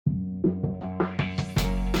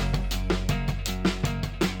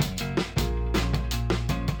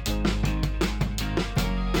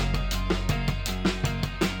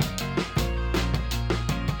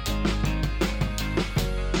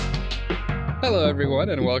Hello, everyone,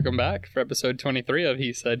 and welcome back for episode 23 of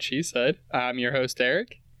He Said, She Said. I'm your host,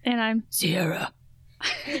 Eric. And I'm Sierra.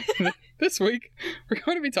 This week, we're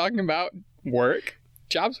going to be talking about work,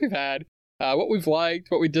 jobs we've had, what we've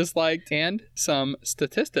liked, what we disliked, and some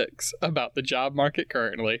statistics about the job market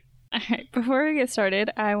currently. All right, before we get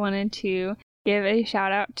started, I wanted to give a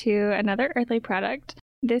shout out to another Earthly product.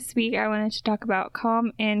 This week, I wanted to talk about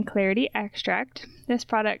Calm and Clarity Extract. This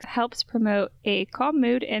product helps promote a calm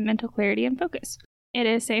mood and mental clarity and focus. It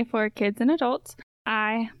is safe for kids and adults.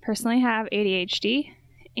 I personally have ADHD,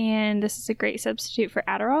 and this is a great substitute for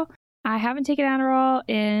Adderall. I haven't taken Adderall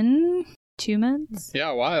in 2 months.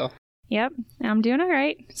 Yeah, a while. Yep, I'm doing all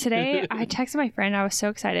right. Today, I texted my friend. I was so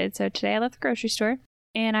excited. So today, I left the grocery store,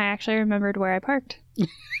 and I actually remembered where I parked.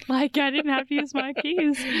 Like, I didn't have to use my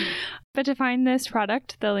keys. But to find this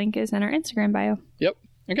product, the link is in our Instagram bio. Yep.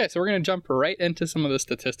 Okay, so we're going to jump right into some of the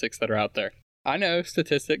statistics that are out there. I know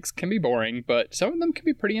statistics can be boring, but some of them can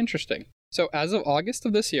be pretty interesting. So as of August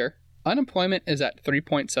of this year, unemployment is at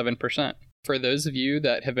 3.7%. For those of you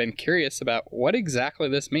that have been curious about what exactly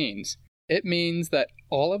this means, it means that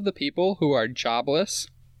all of the people who are jobless,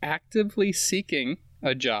 actively seeking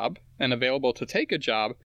a job, and available to take a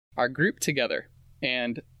job are grouped together.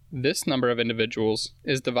 And this number of individuals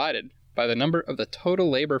is divided by the number of the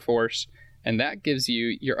total labor force, and that gives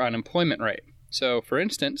you your unemployment rate. So, for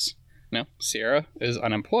instance, Sierra is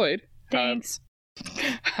unemployed. Thanks.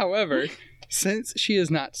 However, since she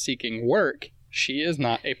is not seeking work, she is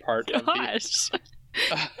not a part of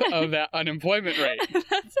of that unemployment rate.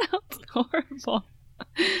 That sounds horrible.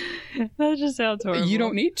 That just sounds horrible. You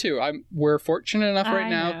don't need to. We're fortunate enough right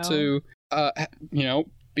now to,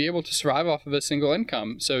 be able to survive off of a single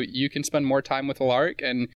income. So you can spend more time with Alaric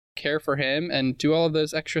and care for him and do all of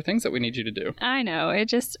those extra things that we need you to do. I know.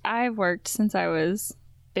 I've worked since I was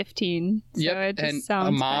 15. So yep. It just and sounds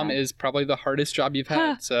a mom bad. is probably the hardest job you've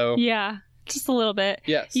had. So yeah, just a little bit.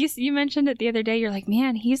 Yes. You mentioned it the other day. You're like,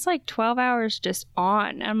 man, he's like 12 hours just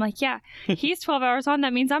on. I'm like, yeah, he's 12 hours on.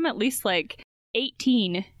 That means I'm at least like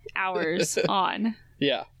 18 hours on.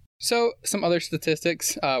 Yeah. So some other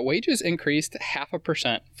statistics. Wages increased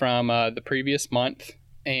 0.5% from the previous month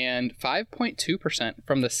and 5.2%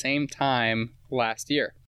 from the same time last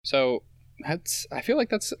year. So I feel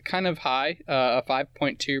like that's kind of high, a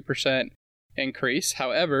 5.2% increase.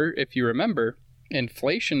 However, if you remember,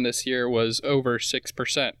 inflation this year was over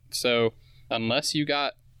 6%. So unless you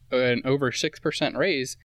got an over 6%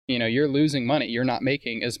 raise, you're losing money. You're not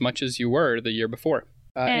making as much as you were the year before.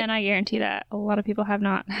 And I guarantee that a lot of people have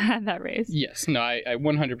not had that raise. Yes. No, I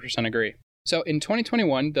 100% agree. So in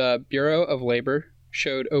 2021, the Bureau of Labor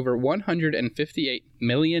showed over 158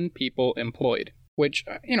 million people employed, which,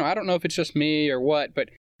 I don't know if it's just me or what, but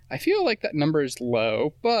I feel like that number is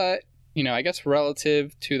low. But, I guess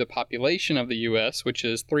relative to the population of the U.S., which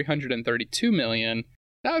is 332 million,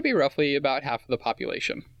 that would be roughly about half of the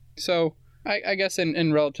population. So I guess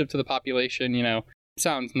in relative to the population, it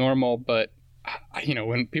sounds normal, but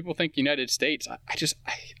when people think United States,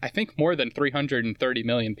 I think more than 330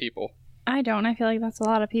 million people. I don't. I feel like that's a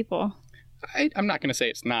lot of people. I'm not going to say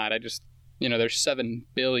it's not. There's 7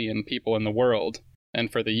 billion people in the world.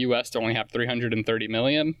 And for the U.S. to only have 330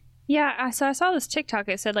 million. Yeah. So I saw this TikTok.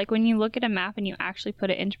 It said, like, when you look at a map and you actually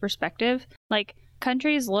put it into perspective, like,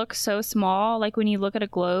 countries look so small, like, when you look at a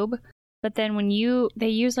globe. But then they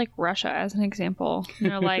use, like, Russia as an example.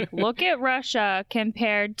 And they're like, look at Russia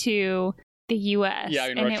compared to the U.S. Yeah,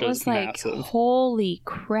 and Russia's it was massive. Like, holy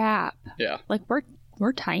crap. Yeah. Like,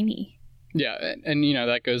 we're tiny. Yeah, and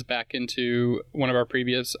that goes back into one of our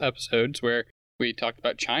previous episodes where we talked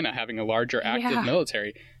about China having a larger active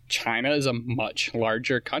military. China is a much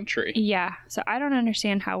larger country. Yeah, so I don't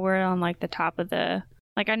understand how we're on, like, the top of the...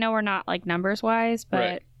 Like, I know we're not, like, numbers-wise,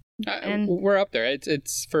 but... Right. We're up there.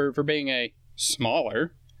 It's for being a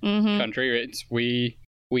smaller country.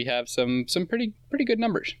 We have some pretty good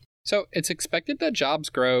numbers. So it's expected that jobs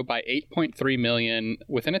grow by 8.3 million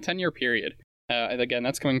within a 10-year period. And again,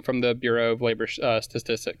 that's coming from the Bureau of Labor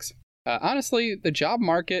Statistics. Honestly, the job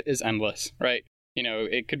market is endless, right?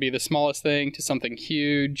 It could be the smallest thing to something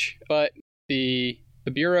huge, but the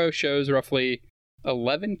Bureau shows roughly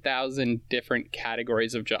 11,000 different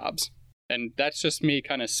categories of jobs. And that's just me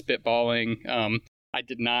kind of spitballing. I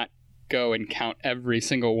did not go and count every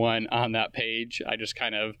single one on that page. I just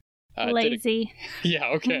kind of lazy. Yeah,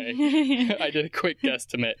 okay. I did a quick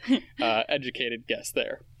guesstimate, educated guess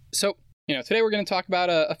there. So, today we're going to talk about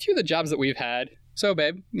a few of the jobs that we've had. So,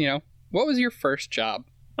 babe, what was your first job?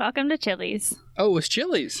 Welcome to Chili's. Oh, it was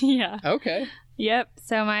Chili's? Yeah. Okay. Yep.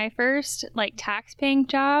 So my first, tax-paying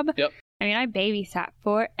job, I mean, I babysat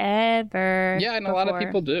forever. Yeah, and a lot of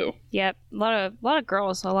people do. Yep. A lot of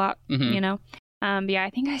girls, Mm-hmm. you know. But yeah,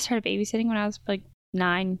 I think I started babysitting when I was like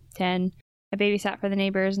 9, 10. I babysat for the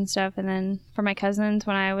neighbors and stuff. And then for my cousins,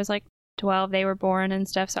 when I was like 12, they were born and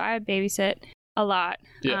stuff. So I would babysit a lot.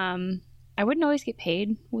 Yeah. I wouldn't always get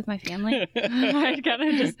paid with my family. I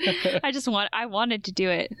wanted to do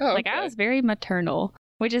it. Oh, Like, okay. I was very maternal,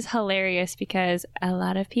 which is hilarious because a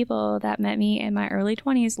lot of people that met me in my early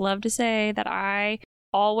 20s love to say that I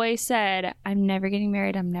always said, I'm never getting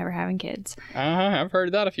married, I'm never having kids. I've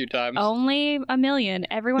heard that a few times. Only a million.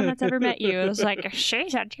 Everyone that's ever met you was like, she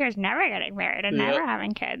said she was never getting married and never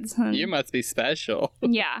having kids. You must be special.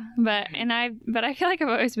 Yeah, but I feel like I've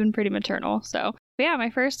always been pretty maternal. So, but yeah, my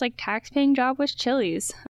first like tax-paying job was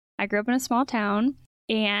Chili's. I grew up in a small town,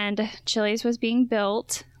 and Chili's was being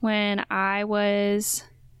built when it was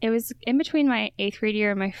in between my 8th grade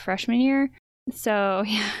year and my freshman year. So,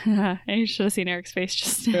 yeah, you should have seen Eric's face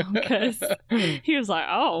just now because he was like,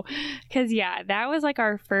 oh, because, yeah, that was like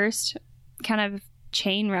our first kind of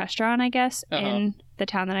chain restaurant, I guess, in the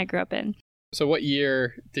town that I grew up in. So what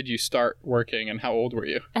year did you start working and how old were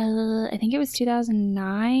you? I think it was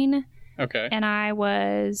 2009. Okay. And I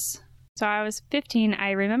was 15.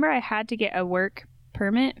 I remember I had to get a work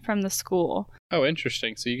permit from the school. Oh,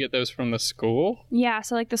 interesting. So you get those from the school? Yeah,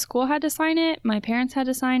 so like the school had to sign it, my parents had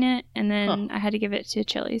to sign it, and then I had to give it to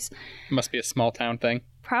Chili's. Must be a small town thing.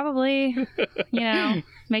 Probably, I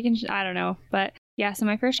don't know. But yeah, so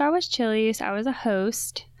my first job was Chili's. I was a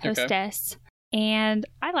hostess, and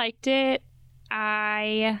I liked it.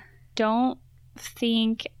 I don't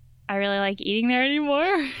think I really like eating there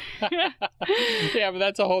anymore. Yeah, but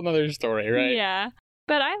that's a whole nother story, right? Yeah,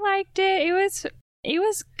 but I liked it. It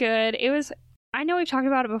was good. I know we've talked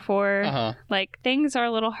about it before. Like, things are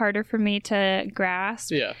a little harder for me to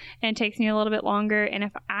grasp. Yeah. And it takes me a little bit longer. And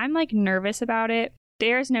if I'm, like, nervous about it,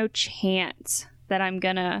 there's no chance that I'm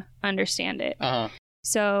gonna understand it.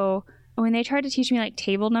 So when they tried to teach me, like,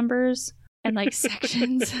 table numbers and, like,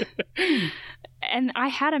 sections... And I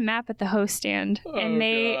had a map at the host stand, and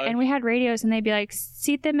and we had radios, and they'd be like,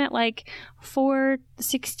 seat them at like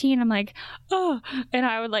 416. I'm like, oh, and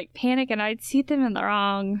I would like panic, and I'd seat them in the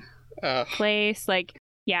wrong place. Like,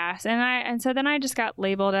 yes. And so then I just got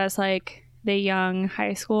labeled as like the young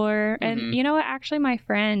high schooler. And you know what? Actually,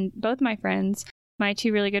 both my friends, my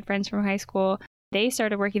 2 really good friends from high school, they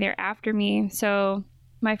started working there after me. So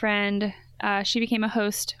my friend, she became a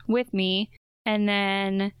host with me, and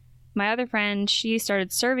then my other friend, she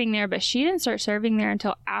started serving there, but she didn't start serving there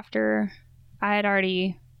until after I had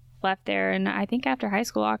already left there. And I think after high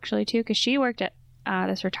school, actually, too, because she worked at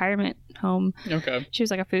this retirement home. Okay. She was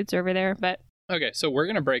like a food server there, but... Okay, so we're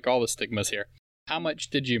going to break all the stigmas here. How much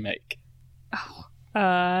did you make?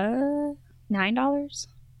 $9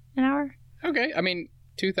 an hour. Okay, I mean,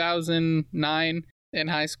 2009... in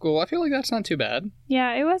high school, I feel like that's not too bad.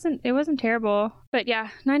 Yeah, it wasn't terrible. But yeah,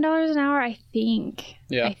 $9 an hour, I think.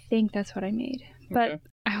 Yeah. I think that's what I made. But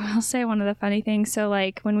I will say one of the funny things, so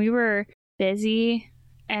like when we were busy,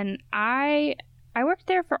 and I worked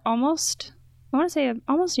there for almost a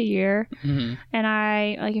year. And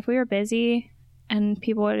if we were busy and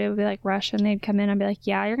people would be like rush and they'd come in, I'd be like,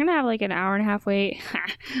 yeah, you're going to have like an hour and a half wait.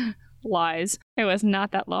 Lies. It was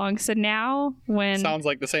not that long. So now when... Sounds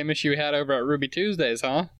like the same issue we had over at Ruby Tuesdays,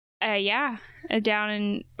 huh? Yeah. Down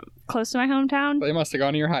in close to my hometown. They must have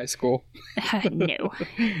gone to your high school. No.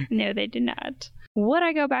 No, they did not. Would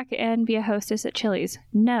I go back and be a hostess at Chili's?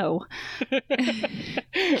 No.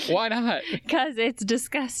 Why not? Because it's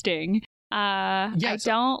disgusting. I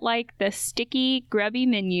don't like the sticky, grubby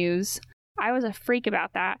menus. I was a freak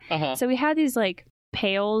about that. So we had these like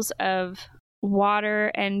pails of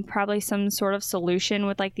water and probably some sort of solution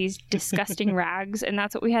with like these disgusting rags, and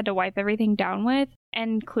that's what we had to wipe everything down with,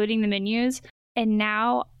 including the menus. And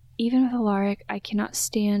now, even with Alaric, I cannot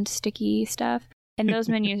stand sticky stuff, and those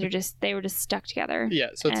menus they were just stuck together. Yeah,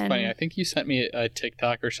 so it's funny. I think you sent me a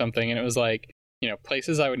TikTok or something, and it was like,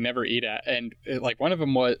 places I would never eat at, and like one of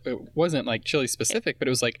them wasn't like Chili specific, but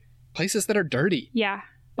it was like places that are dirty. Yeah,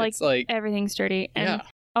 like everything's dirty. And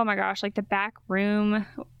oh my gosh, like the back room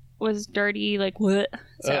was dirty, like what?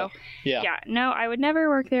 So no, I would never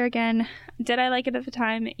work there again. Did I like it at the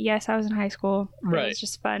time? Yes, I was in high school. Right. It was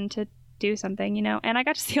just fun to do something, and I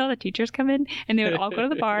got to see all the teachers come in, and they would all go to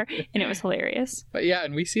the bar, and it was hilarious. But yeah,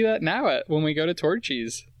 and we see that now when we go to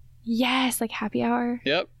Torchy's. Yes, like happy hour.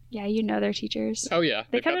 Yep. Yeah, they're teachers. Oh yeah,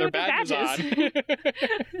 they come in with their badges on.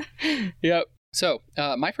 Yep. So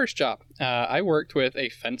my first job, I worked with a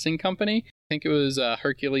fencing company. I think it was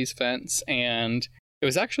Hercules Fence, and it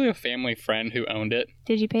was actually a family friend who owned it.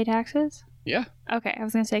 Did you pay taxes? Yeah. Okay, I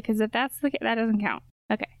was going to say, because if that's that doesn't count.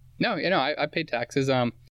 Okay. No, I paid taxes.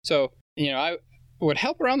 So, I would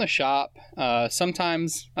help around the shop.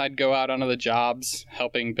 Sometimes I'd go out onto the jobs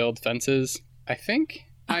helping build fences. I think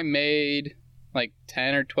I made like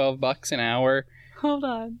 10 or 12 bucks an hour. Hold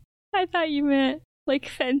on. I thought you meant like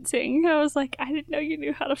fencing. I was like, I didn't know you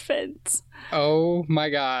knew how to fence. Oh my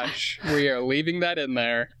gosh. We are leaving that in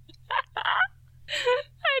there.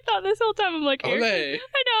 I thought this whole time, I'm like, Eric, I know,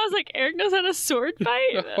 I was like, Eric knows how to sword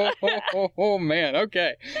fight. oh, man.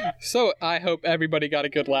 Okay. So I hope everybody got a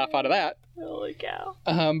good laugh out of that. Holy cow.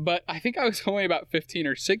 But I think I was only about 15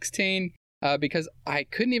 or 16 because I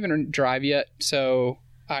couldn't even drive yet. So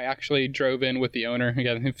I actually drove in with the owner.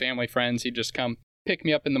 Again, family friends. He'd just come pick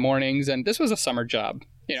me up in the mornings. And this was a summer job.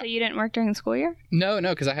 So you didn't work during the school year? No,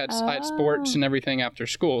 because I had sports and everything after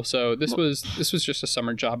school. So this was just a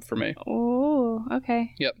summer job for me. Oh,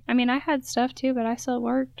 okay. Yep. I mean, I had stuff too, but I still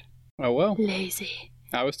worked. Oh, well. Lazy.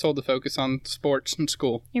 I was told to focus on sports and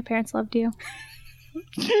school. Your parents loved you.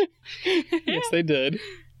 Yes, they did.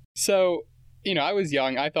 So, I was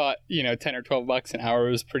young. I thought, 10 or 12 bucks an hour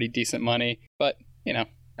was pretty decent money. But,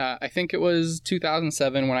 I think it was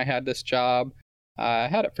 2007 when I had this job. I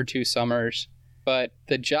had it for 2 summers. But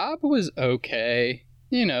the job was okay.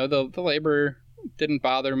 The labor didn't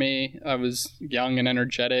bother me. I was young and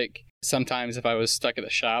energetic. Sometimes if I was stuck at the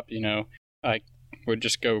shop, I would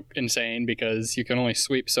just go insane because you can only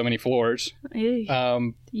sweep so many floors. You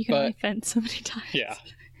can only fence so many times. Yeah.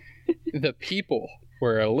 The people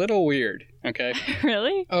were a little weird, okay?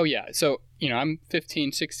 Really? Oh, yeah. So, I'm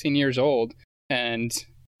 15, 16 years old, and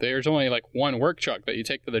there's only like one work truck that you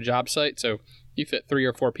take to the job site. So you fit 3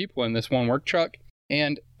 or 4 people in this one work truck,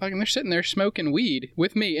 and they're sitting there smoking weed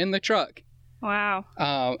with me in the truck. Wow.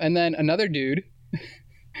 And then another dude,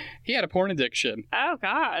 he had a porn addiction. Oh,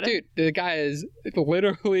 God. Dude, the guy is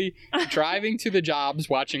literally driving to the jobs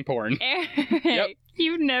watching porn. Eric, yep.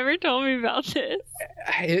 You've never told me about this.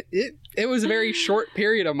 It was a very short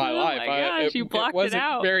period of my life. Oh, my gosh, you blocked it out. It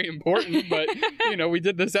wasn't very important, but, we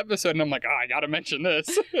did this episode, and I'm like, I gotta mention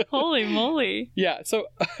this. Holy moly. Yeah, so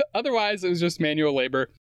otherwise, it was just manual labor,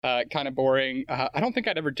 kind of boring. I don't think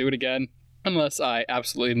I'd ever do it again unless I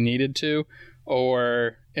absolutely needed to,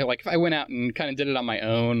 or, like, if I went out and kind of did it on my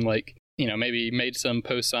own, like, maybe made some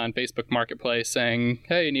posts on Facebook Marketplace saying,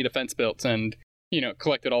 hey, you need a fence built, and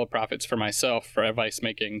collected all the profits for myself for advice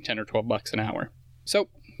making 10 or 12 bucks an hour. So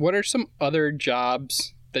what are some other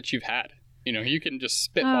jobs that you've had? You can just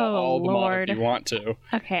spitball all them off if you want to.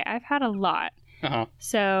 Okay, I've had a lot. Uh-huh.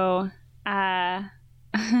 So,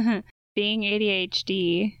 being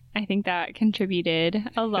ADHD, I think that contributed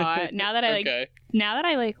a lot. Now that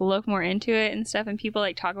I look more into it and stuff, and people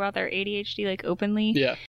talk about their ADHD openly.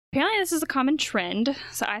 Yeah. Apparently this is a common trend,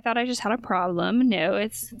 so I thought I just had a problem. No,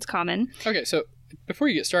 it's common. Okay, so before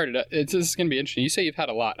you get started, this is going to be interesting. You say you've had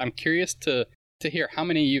a lot. I'm curious to hear how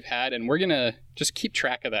many you've had, and we're going to just keep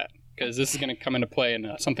track of that, because this is going to come into play in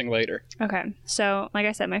something later. Okay, so like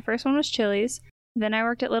I said, my first one was Chili's. Then I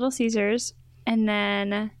worked at Little Caesars, and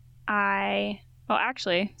then sorry,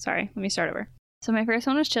 let me start over. So my first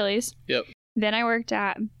one was Chili's. Yep. Then I worked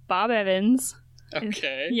at Bob Evans.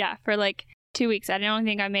 Okay. Yeah, for 2 weeks. I don't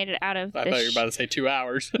think I made it out of I thought you were about to say 2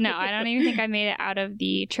 hours. No, I don't even think I made it out of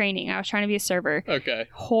the training. I was trying to be a server. Okay.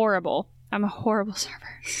 Horrible. I'm a horrible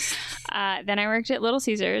server. Then I worked at Little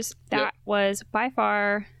Caesars. That was by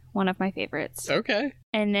far one of my favorites. Okay.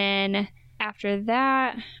 And then after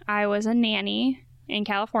that, I was a nanny in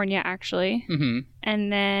California, actually. Mm-hmm.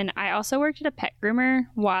 And then I also worked at a pet groomer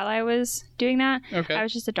while I was doing that. Okay. I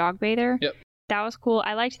was just a dog bather. Yep. That was cool.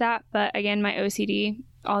 I liked that, but again, my OCD,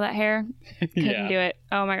 all that hair, couldn't do it.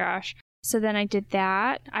 Oh my gosh. So then I did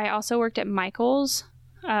that. I also worked at Michael's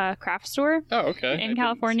craft store. Oh, okay. In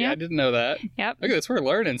California. I didn't know that. Yep. Look at this. We're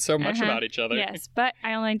learning so much about each other. Yes, but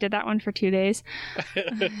I only did that one for 2 days.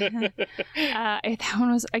 That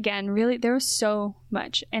one was, again, really, there was so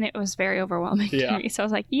much, and it was very overwhelming to me. So I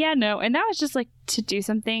was like, yeah, no. And that was just to do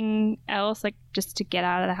something else, just to get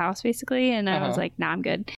out of the house, basically. And I was like, nah, I'm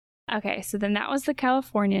good. Okay, so then that was the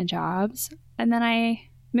California jobs. And then I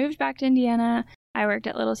moved back to Indiana. I worked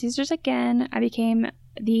at Little Caesars again. I became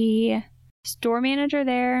the store manager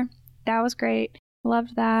there. That was great.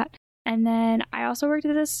 Loved that. And then I also worked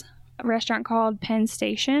at this restaurant called Penn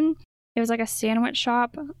Station. It was a sandwich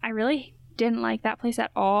shop. I really didn't like that place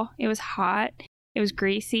at all. It was hot. It was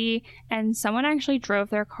greasy. And someone actually drove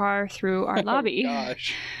their car through our lobby.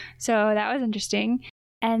 Gosh. So that was interesting.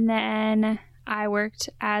 And then I worked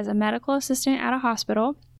as a medical assistant at a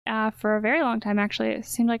hospital for a very long time, actually. It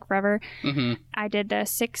seemed like forever. Mm-hmm. I did the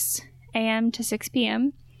 6 a.m. to 6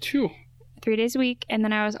 p.m. Phew. 3 days a week. And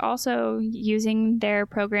then I was also using their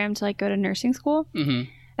program to like go to nursing school. Mm-hmm.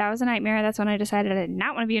 That was a nightmare. That's when I decided I did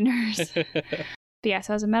not want to be a nurse. But yeah,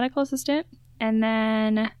 so I was a medical assistant. And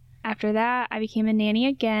then after that, I became a nanny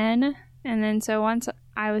again. And then so once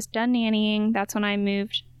I was done nannying, that's when I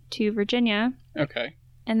moved to Virginia. Okay.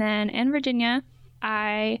 And then in Virginia,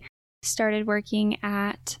 I started working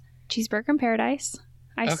at Cheeseburger in Paradise.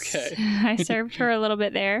 I served for a little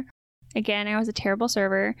bit there. Again, I was a terrible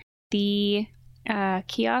server. The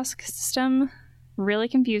kiosk system really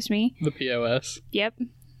confused me. The POS. Yep.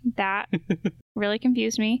 That really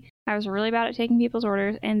confused me. I was really bad at taking people's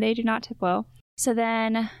orders, and they do not tip well. So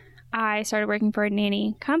then I started working for a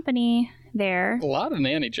nanny company there. A lot of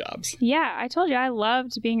nanny jobs. Yeah, I told you I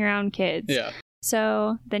loved being around kids. Yeah.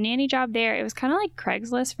 So the nanny job there, it was kind of like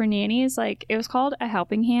Craigslist for nannies. Like, it was called a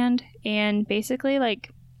helping hand, and basically like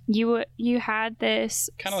you had this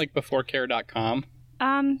kind of like beforecare.com.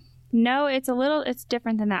 No, it's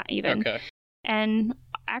different than that even. Okay. And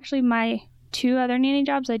actually my 2 other nanny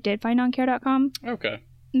jobs I did find on care.com. Okay.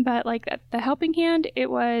 But like the helping hand, it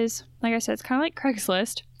was, like I said, it's kind of like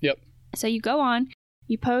Craigslist. Yep. So you go on,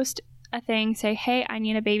 you post a thing, say, hey, I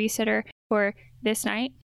need a babysitter for this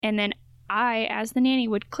night. And then I, as the nanny,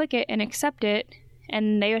 would click it and accept it.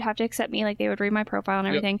 And they would have to accept me. Like, they would read my profile and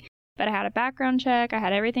everything. Yep. But I had a background check. I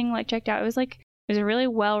had everything like checked out. It was a really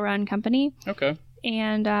well-run company. Okay.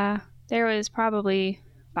 And there was probably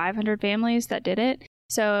 500 families that did it.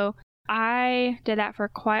 So I did that for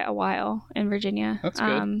quite a while in Virginia. That's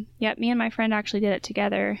good. Yep, me and my friend actually did it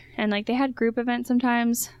together. And like, they had group events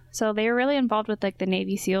sometimes. So they were really involved with like the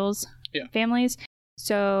Navy SEALs families.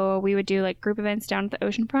 So we would do like group events down at the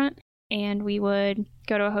oceanfront, and we would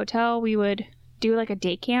go to a hotel. We would do like a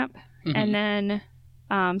day camp. Mm-hmm. And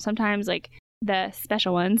then sometimes like the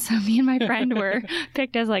special ones. So me and my friend were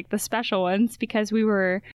picked as like the special ones because we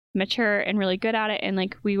were mature and really good at it, and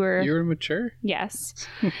like you were mature. Yes.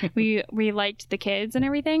 we liked the kids and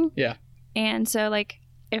everything. Yeah. And so like,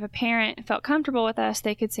 if a parent felt comfortable with us,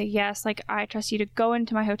 they could say, yes, like, I trust you to go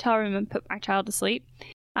into my hotel room and put my child to sleep.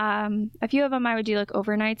 A few of them I would do like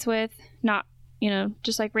overnights with, not,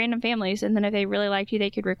 just like random families. And then if they really liked you, they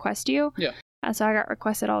could request you. Yeah. So I got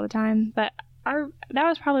requested all the time. But that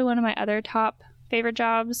was probably one of my other top favorite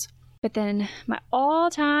jobs. But then my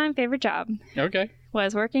all-time favorite job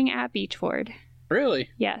was working at Beachford. Really?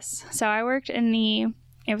 Yes. So I worked in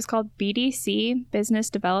it was called BDC, Business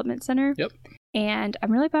Development Center. Yep. And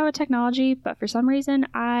I'm really bad with technology, but for some reason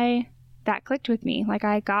that clicked with me. Like,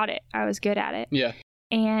 I got it. I was good at it. Yeah.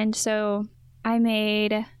 And so I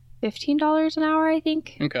made $15 an hour, I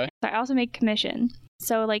think. Okay. I also made commission.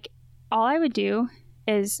 So like, all I would do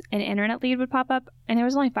is an internet lead would pop up, and there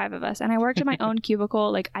was only 5 of us, and I worked in my own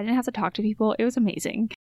cubicle. Like, I didn't have to talk to people. It was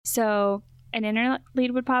amazing. So an internet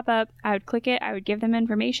lead would pop up. I would click it. I would give them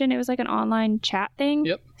information. It was like an online chat thing.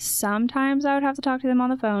 Yep. Sometimes I would have to talk to them on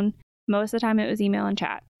the phone. Most of the time it was email and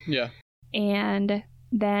chat. Yeah. And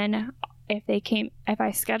then if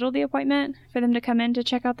I scheduled the appointment for them to come in to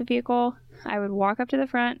check out the vehicle, I would walk up to the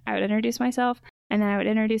front. I would introduce myself, and then I would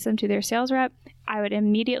introduce them to their sales rep. I would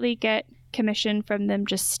immediately get commission from them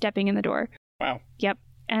just stepping in the door. Wow. Yep.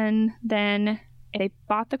 And then if they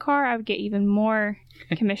bought the car, I would get even more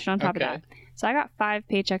commission on top of that. So I got 5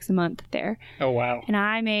 paychecks a month there. Oh, wow. And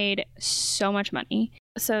I made so much money.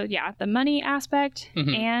 So yeah, the money aspect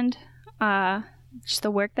and just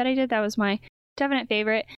the work that I did, that was my definite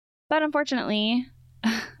favorite. But unfortunately,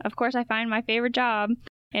 of course, I find my favorite job,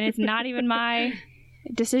 and it's not even my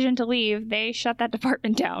decision to leave. They shut that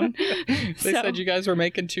department down. They said you guys were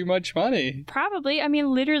making too much money. Probably. I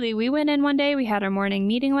mean, literally, we went in one day, we had our morning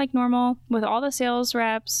meeting like normal with all the sales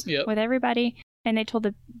reps, with everybody, and they told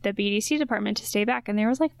the BDC department to stay back, and there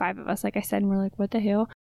was like 5 of us, like I said, and we're like, what the hell?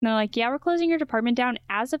 And they're like, yeah, we're closing your department down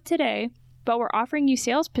as of today, but we're offering you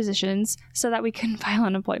sales positions so that we can file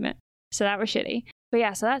unemployment. So that was shitty. But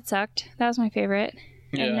yeah, so that sucked. That was my favorite.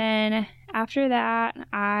 Yeah. And then after that,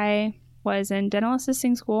 I was in dental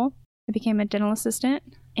assisting school. I became a dental assistant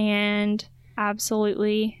and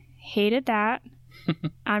absolutely hated that.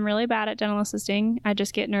 I'm really bad at dental assisting. I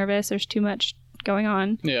just get nervous. There's too much going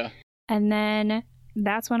on. Yeah. And then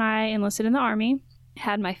that's when I enlisted in the Army.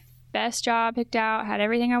 Had my best job picked out, had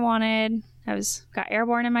everything I wanted. Got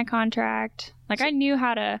airborne in my contract. Like, I knew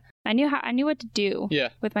what to do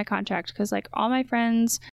with my contract, because like all my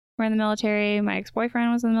friends were in the military. My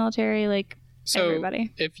ex-boyfriend was in the military. Like, so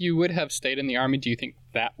everybody. If you would have stayed in the Army, do you think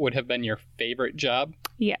that would have been your favorite job?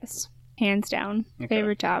 Yes, hands down. Okay.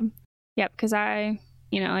 Favorite job. Yep, because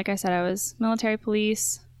like I said, I was military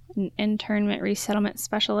police, an internment resettlement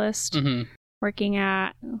specialist, working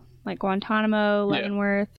at like Guantanamo,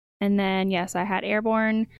 Leavenworth. And then, yes, I had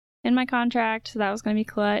airborne in my contract, so that was going to be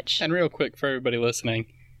clutch. And real quick for everybody listening,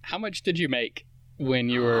 how much did you make when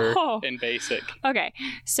you were in basic? Okay,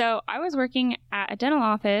 so I was working at a dental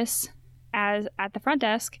office at the front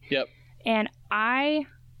desk. Yep. And I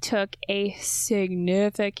took a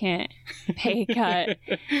significant pay cut.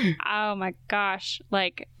 Oh my gosh.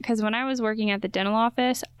 Like, because when I was working at the dental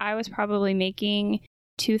office, I was probably making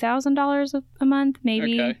 $2,000 a month,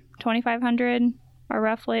 maybe $2,500 or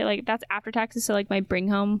roughly. Like, that's after taxes. So, like, my bring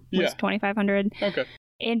home was $2,500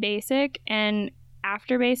 in basic. And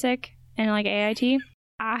after basic and like AIT,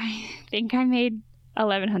 I think I made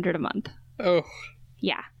 $1,100 a month. Oh.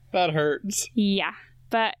 Yeah. That hurts. Yeah.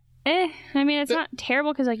 But I mean, it's not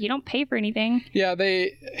terrible because, like, you don't pay for anything. Yeah,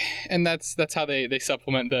 that's how they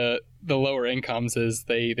supplement the lower incomes is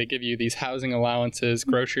they give you these housing allowances,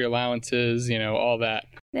 grocery allowances, you know, all that.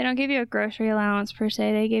 They don't give you a grocery allowance per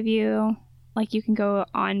se. They give you, like, you can go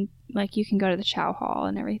to the chow hall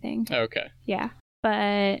and everything. Okay. Yeah.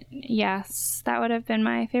 But yes, that would have been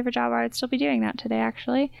my favorite job. I would still be doing that today,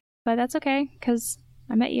 actually. But that's okay because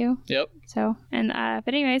I met you. Yep. So, but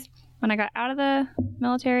anyways, when I got out of the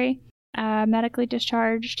military, medically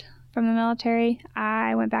discharged from the military,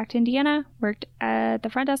 I went back to Indiana, worked at the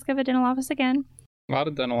front desk of a dental office again. A lot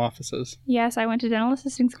of dental offices. Yes, I went to dental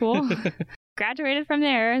assisting school, graduated from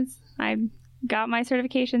there. I got my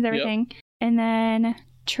certifications, everything, and then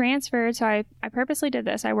transferred. So I purposely did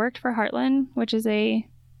this. I worked for Heartland, which is a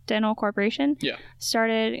dental corporation. Yeah.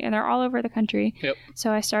 Started, and they're all over the country. Yep.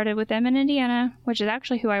 So I started with them in Indiana, which is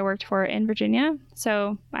actually who I worked for in Virginia.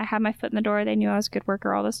 So I had my foot in the door. They knew I was a good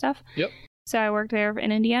worker, all this stuff. Yep. So I worked there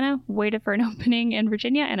in Indiana, waited for an opening in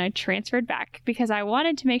Virginia, and I transferred back because I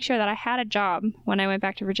wanted to make sure that I had a job when I went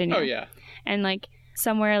back to Virginia. Oh, yeah. And like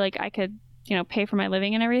somewhere like I could, you know, pay for my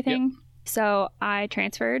living and everything. Yep. So I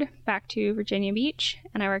transferred back to Virginia Beach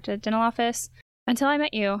and I worked at a dental office until I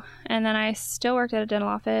met you. And then I still worked at a dental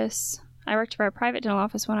office. I worked for a private dental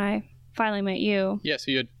office when I finally met you. Yeah,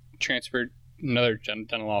 so you had transferred another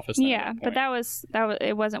dental office. Yeah, but that was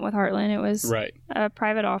it wasn't with Heartland. It was a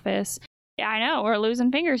private office. Yeah, I know. We're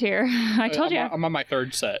losing fingers here. I told you. I'm on my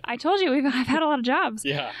third set. I told you I've had a lot of jobs.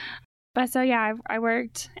 Yeah. But so yeah, I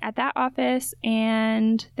worked at that office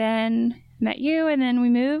and then met you and then we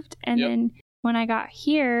moved. And then when I got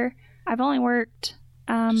here, I've only worked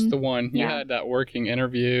just the one. You had that working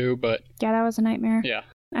interview, but yeah, that was a nightmare. Yeah.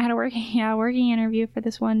 I had a working interview for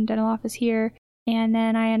this one dental office here. And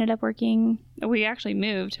then I ended up working, we actually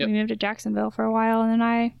moved. Yep. We moved to Jacksonville for a while and then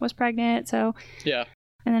I was pregnant. So yeah.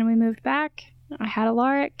 And then we moved back. I had a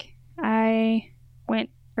LARC. I went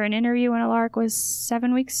for an interview when a LARC was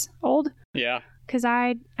 7 weeks old. Yeah. Because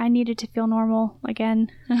I needed to feel normal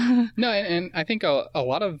again. No, and I think a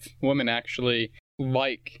lot of women actually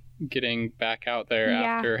like getting back out there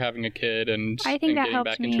after having a kid and getting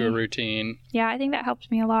back into a routine. Yeah, I think that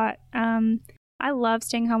helped me a lot. I love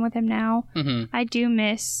staying home with him now. Mm-hmm. I do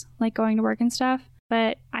miss like going to work and stuff,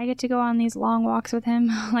 but I get to go on these long walks with him.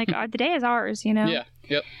 Like the day is ours, you know? Yeah,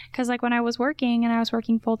 yep. Because like when I was working and I was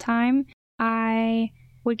working full time, I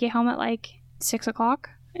would get home at like 6 o'clock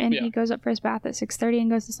and he goes up for his bath at 6:30 and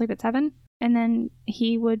goes to sleep at 7. And then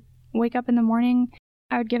he would wake up in the morning.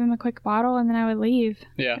 I would give him a quick bottle and then I would leave.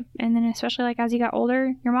 Yeah. And then especially like as he got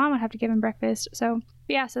older, your mom would have to give him breakfast. So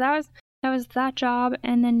yeah, so that was that job.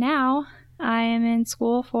 And then now I am in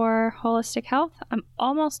school for holistic health. I'm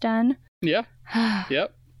almost done. Yeah.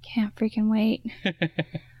 Yep. Can't freaking wait.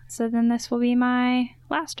 So then this will be my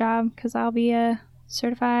last job because I'll be a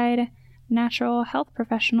certified natural health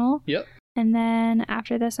professional. Yep. And then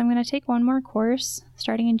after this, I'm going to take one more course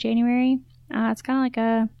starting in January. It's kind of like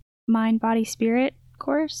a mind, body, spirit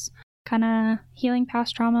course, kind of healing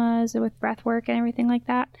past traumas with breath work and everything like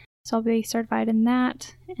that. So I'll be certified in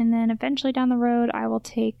that. And then eventually down the road, I will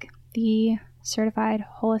take the certified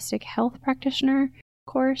holistic health practitioner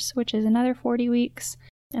course, which is another 40 weeks.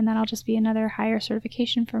 And that'll just be another higher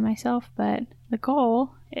certification for myself. But the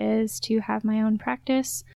goal is to have my own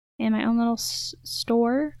practice and my own little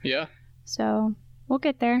store. Yeah. So we'll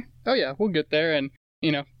get there. Oh, yeah, we'll get there. And,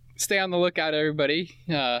 you know, stay on the lookout, everybody.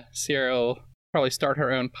 Sierra will probably start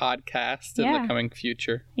her own podcast in the coming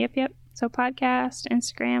future. Yep. So podcast,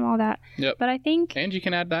 Instagram, all that. Yep. But I think... And you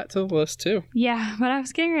can add that to the list, too. Yeah, but I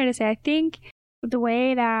was getting ready to say, I think the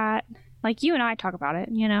way that... Like, you and I talk about it,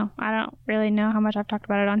 you know. I don't really know how much I've talked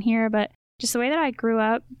about it on here, but just the way that I grew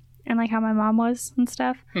up and, like, how my mom was and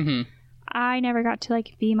stuff, I never got to,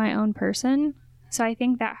 like, be my own person. So I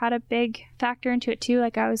think that had a big factor into it, too.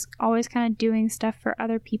 Like, I was always kind of doing stuff for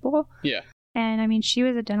other people. Yeah. And, I mean, she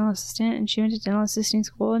was a dental assistant, and she went to dental assisting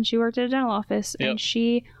school, and she worked at a dental office, and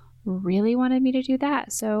she really wanted me to do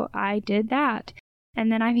that. So I did that.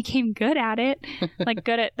 And then I became good at it, like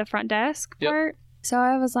good at the front desk part. So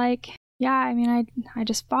I was like, yeah, I mean, I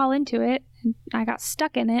just fall into it. And I got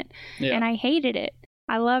stuck in it and I hated it.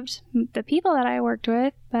 I loved the people that I worked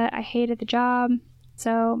with, but I hated the job.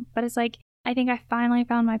 So, but it's like, I think I finally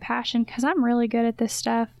found my passion because I'm really good at this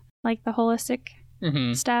stuff, like the holistic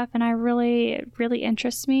stuff. And it really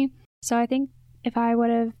interests me. So I think if I would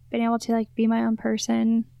have been able to like be my own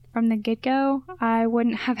person from the get-go, I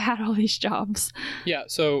wouldn't have had all these jobs. Yeah.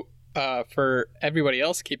 So for everybody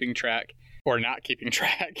else keeping track or not keeping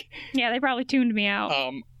track. Yeah, they probably tuned me out.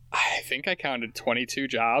 I think I counted 22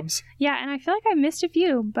 jobs. Yeah, and I feel like I missed a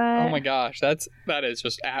few, but... Oh my gosh, that is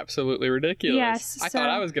just absolutely ridiculous. Yes. I thought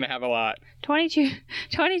I was going to have a lot.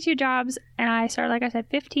 22 jobs, and I started, like I said,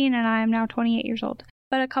 15, and I am now 28 years old.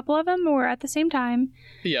 But a couple of them were at the same time.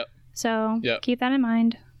 Yep. So keep that in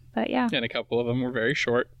mind. But yeah. And a couple of them were very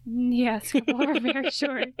short. Yes, a couple were very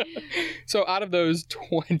short. So out of those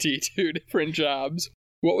 22 different jobs,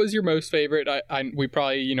 what was your most favorite? We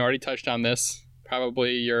probably, already touched on this.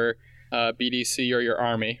 Probably your BDC or your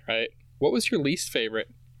Army, right? What was your least favorite?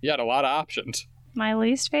 You had a lot of options. My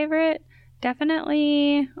least favorite?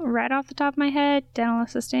 Definitely, right off the top of my head, dental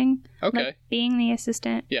assisting. Okay. Like being the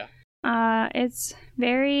assistant. Yeah. It's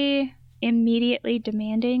very immediately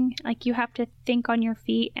demanding. Like you have to think on your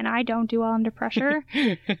feet, and I don't do well under pressure.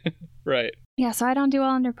 Right. Yeah, so I don't do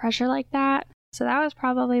well under pressure like that. So that was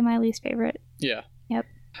probably my least favorite. Yeah. Yep.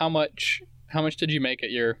 How much did you make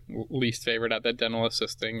at your least favorite at that dental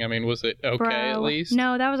assisting? I mean, was it okay at least?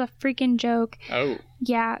 No, that was a freaking joke. Oh.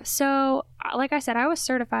 Yeah. So, like I said, I was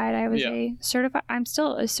certified. I was I'm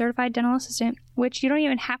still a certified dental assistant, which you don't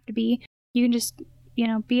even have to be. You can just,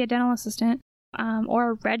 be a dental assistant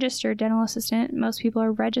or a registered dental assistant. Most people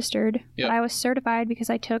are registered. Yep. But I was certified because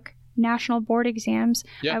I took national board exams.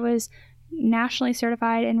 Yep. I was nationally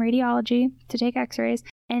certified in radiology to take x-rays.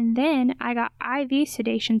 And then I got IV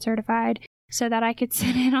sedation certified so that I could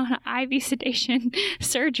sit in on IV sedation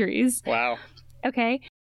surgeries. Wow. Okay.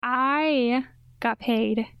 I got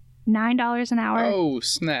paid $9 an hour. Oh,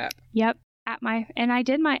 snap. Yep. And I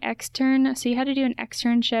did my extern. So you had to do an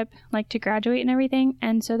externship, like to graduate and everything.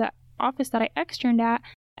 And so the office that I externed at,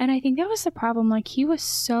 and I think that was the problem. Like he was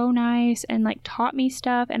so nice and like taught me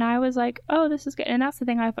stuff. And I was like, oh, this is good. And that's the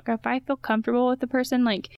thing. If I feel comfortable with the person,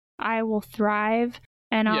 like I will thrive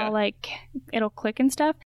and I'll like, it'll click and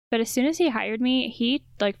stuff. But as soon as he hired me, he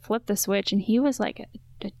like flipped the switch and he was like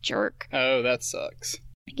a jerk. Oh, that sucks.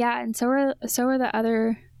 Yeah, and so were the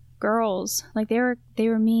other girls. Like they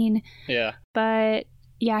were mean. Yeah. But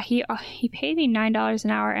yeah, he paid me $9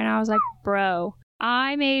 an hour and I was like, "Bro,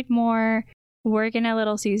 I made more working at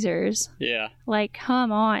Little Caesars." Yeah. Like,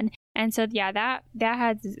 come on. And so yeah, that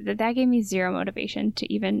gave me zero motivation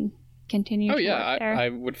to even continue to work there. I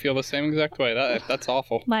would feel the same exact way. That's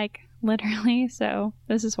awful. Like literally, so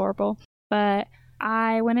this is horrible. But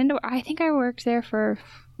I think I worked there for,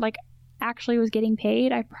 like, actually was getting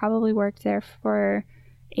paid. I probably worked there for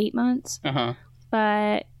 8 months. Uh-huh.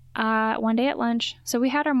 But one day at lunch, so we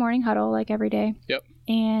had our morning huddle, like, every day. Yep.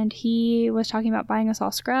 And he was talking about buying us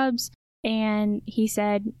all scrubs. And he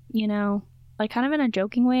said, like, kind of in a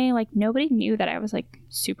joking way, like, nobody knew that I was, like,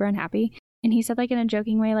 super unhappy. And he said, like, in a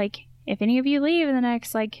joking way, like, if any of you leave in the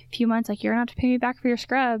next, like, few months, like, you're gonna have to pay me back for your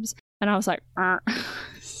scrubs. And I was like,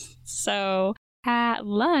 So at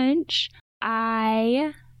lunch,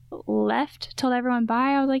 I left, told everyone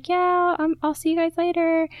bye. I was like, yeah, I'll see you guys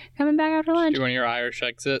later. Coming back after lunch. Doing your Irish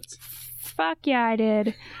exits? Fuck yeah, I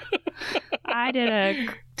did. I did a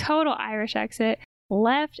total Irish exit.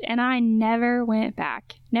 Left, and I never went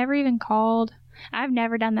back. Never even called. I've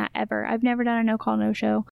never done that ever. I've never done a no call, no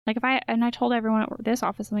show. Like I told everyone at this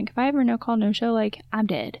office, I'm like, if I ever no call, no show, like I'm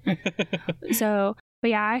dead. So, but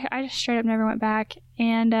yeah, I just straight up never went back.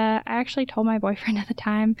 And I actually told my boyfriend at the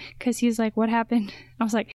time because he's like, what happened? I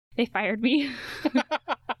was like, they fired me.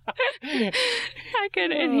 I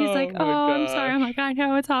couldn't. And he's like, oh, I'm sorry. I'm like, I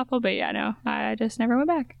know it's awful, but yeah, no, I just never went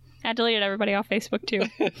back. I deleted everybody off Facebook too.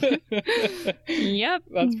 Yep.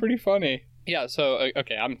 That's pretty funny. Yeah. So,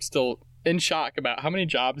 okay, I'm still in shock about how many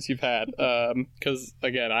jobs you've had. Because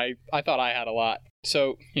again, I thought I had a lot.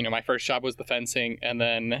 So, my first job was the fencing. And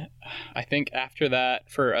then I think after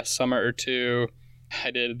that, for a summer or two,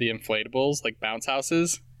 I did the inflatables, like bounce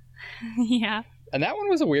houses. Yeah. And that one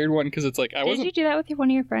was a weird one because it's like Did you do that with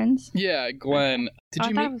one of your friends? Yeah, Glenn.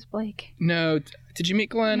 I thought it was Blake. No. Did you meet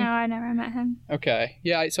Glenn? No, I never met him. Okay.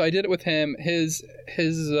 Yeah, so I did it with him. His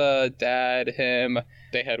dad,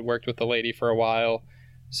 they had worked with the lady for a while.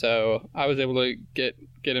 So I was able to get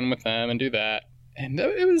in with them and do that. And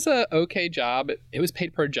it was a okay job. It was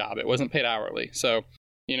paid per job. It wasn't paid hourly. So,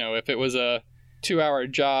 if it was a 2-hour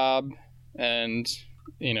job and,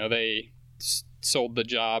 they sold the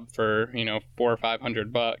job for, $400 or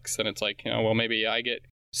 $500, then it's like, well, maybe I get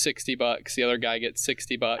 $60. The other guy gets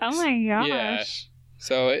 $60. Oh my gosh. Yeah.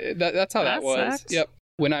 So that's how that was. Sucks. Yep.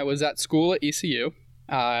 When I was at school at ECU,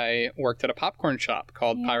 I worked at a popcorn shop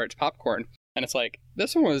called Pirates Popcorn. And it's like,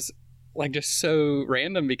 this one was like just so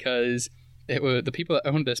random because the people that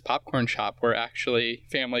owned this popcorn shop were actually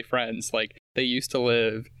family friends. Like, they used to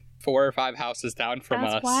live 4 or 5 houses down from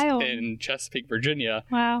us in Chesapeake, Virginia.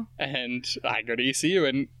 Wow. And I go to ECU,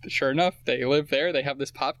 and sure enough, they live there. They have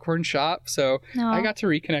this popcorn shop. So I got to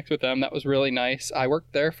reconnect with them. That was really nice. I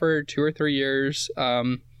worked there for 2 or 3 years.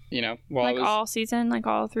 While like all season, like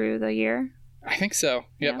all through the year? I think so.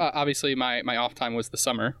 Yep. Yeah. Obviously, my off time was the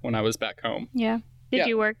summer when I was back home. Yeah. Did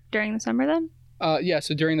you work during the summer then? Yeah.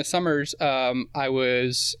 So during the summers, I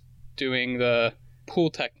was doing the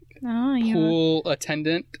pool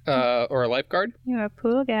attendant or a lifeguard. You're a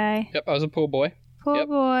pool guy. Yep. I was a pool boy. Pool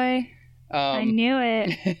boy. I knew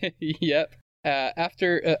it. Yep.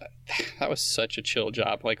 After that was such a chill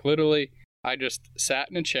job. Like, literally, I just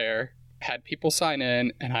sat in a chair, had people sign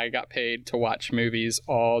in, and I got paid to watch movies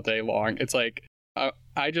all day long. It's like you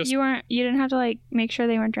didn't have to like make sure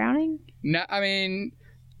they weren't drowning? No, I mean,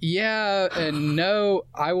 yeah and no.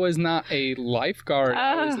 I was not a lifeguard.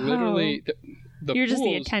 I was literally the You're pools, just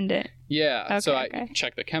the attendant. Yeah. Okay, so I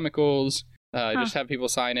check the chemicals, just have people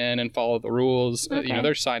sign in and follow the rules. Okay.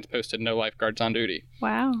 There's signs posted, no lifeguards on duty.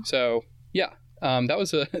 Wow. So yeah, that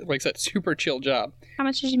was a, like I said, super chill job. How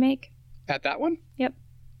much did you make at that one? Yep.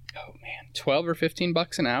 Oh man, $12 or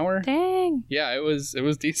 $15 an hour. Dang. Yeah, it was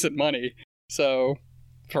decent money. So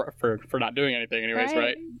for not doing anything, anyways,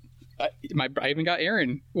 right? I even got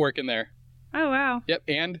Aaron working there. Oh wow. Yep,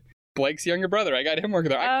 and Blake's younger brother, I got him working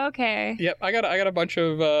there. Okay. Yep, I got a bunch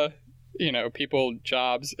of people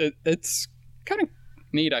jobs. It's kind of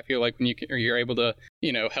neat. I feel like when you're able to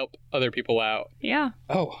help other people out. Yeah.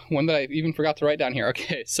 Oh, one that I even forgot to write down here.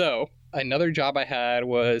 Okay, so another job I had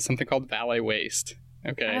was something called valet waste.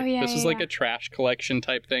 Okay. Oh, yeah, this was like a trash collection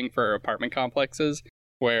type thing for apartment complexes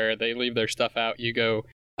where they leave their stuff out. You go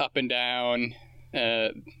up and down,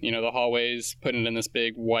 the hallways, put it in this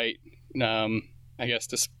big white, I guess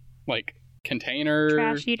just like container.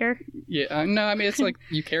 Trash eater. Yeah. No, I mean, it's like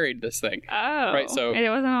you carried this thing. Oh. Right. So it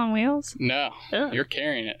wasn't on wheels? No. Ugh. You're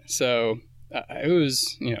carrying it. So it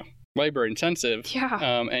was, labor intensive. Yeah.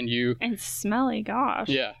 And smelly, gosh.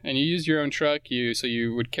 Yeah. And you use your own truck. So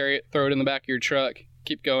you would carry it, throw it in the back of your truck,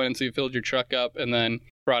 keep going until you filled your truck up, and then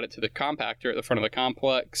brought it to the compactor at the front of the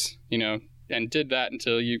complex, and did that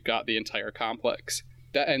until you got the entire complex.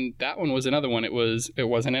 That one was another one. It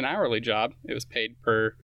wasn't an hourly job. It was paid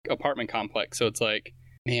per apartment complex. So it's like,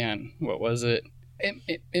 man, what was it?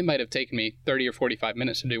 It might have taken me 30 or 45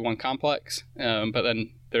 minutes to do one complex. But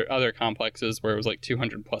then there are other complexes where it was like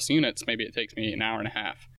 200 plus units. Maybe it takes me an hour and a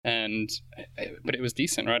half. But it was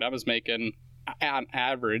decent, right? I was making on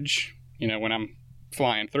average, when I'm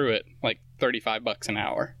flying through it, like $35 an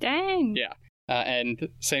hour. Dang. Yeah. And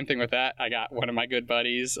same thing with that. I got one of my good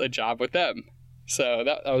buddies a job with them. So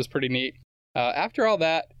that was pretty neat. After all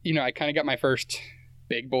that, I kind of got my first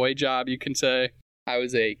big boy job, you can say. I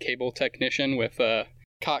was a cable technician with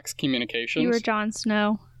Cox Communications. You were Jon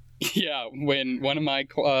Snow. Yeah. When one of my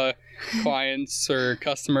clients or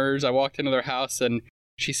customers, I walked into their house and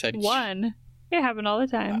she said... One? It happened all the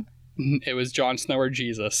time. It was Jon Snow or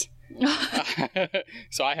Jesus.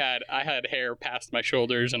 So I had hair past my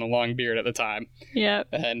shoulders and a long beard at the time. Yep.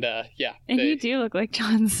 And yeah. And you do look like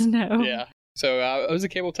Jon Snow. Yeah. So I was a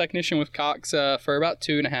cable technician with Cox for about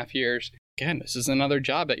 2.5 years. Again, this is another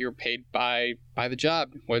job that you're paid by the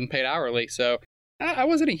job. Wasn't paid hourly. So I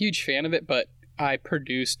wasn't a huge fan of it, but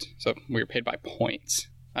so we were paid by points.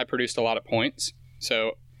 I produced a lot of points.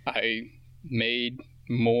 So I made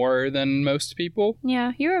more than most people.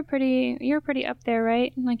 Yeah, you were pretty up there,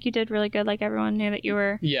 right? Like you did really good. Like everyone knew that you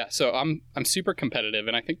were. Yeah, so I'm super competitive,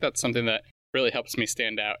 and I think that's something that really helps me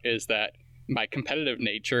stand out. Is that my competitive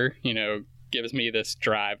nature, gives me this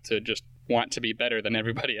drive to just want to be better than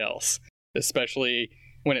everybody else, especially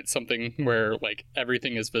when it's something where like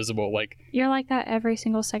everything is visible. Like you're like that every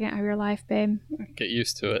single second of your life, babe. Get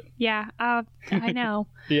used to it. Yeah, I know.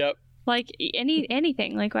 Yep. Like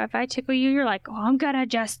anything, like if I tickle you, you're like, oh, I'm gonna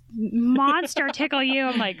just monster tickle you.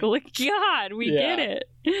 I'm like, oh, God, we did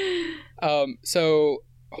it. So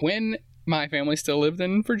when my family still lived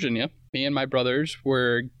in Virginia, me and my brothers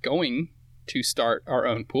were going to start our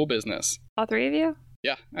own pool business. All three of you?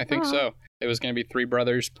 Yeah, I think so. It was going to be Three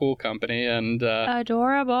Brothers Pool Company, and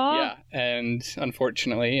adorable. Yeah, and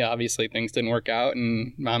unfortunately, obviously, things didn't work out,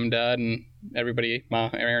 and Mom and Dad and everybody,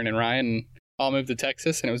 Aaron and Ryan, all moved to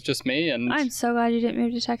Texas, and it was just me. And I'm so glad you didn't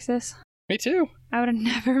move to Texas. Me too. I would have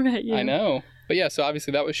never met you. I know, but yeah, so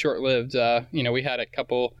obviously that was short-lived. We had a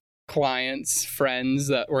couple clients, friends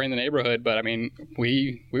that were in the neighborhood, but I mean,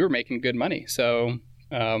 we were making good money, so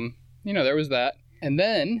there was that. And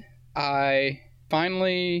then I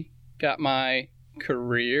finally got my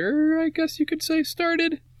career, I guess you could say,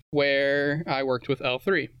 started, where I worked with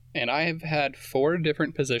L3. And I have had 4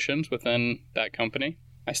 different positions within that company.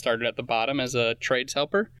 I started at the bottom as a trades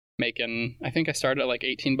helper, I think I started at like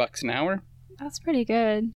 $18 an hour. That's pretty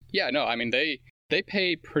good. Yeah, no, I mean, they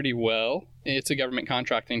pay pretty well. It's a government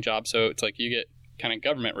contracting job, so it's like you get kind of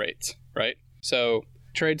government rates, right? So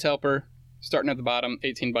trades helper, starting at the bottom,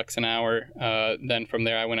 $18 an hour. Then from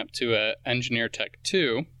there, I went up to a engineer tech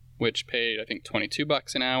 2, which paid, I think,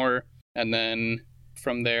 $22 an hour. And then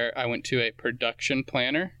from there, I went to a production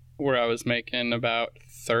planner, where I was making about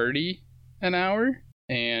 $30 an hour.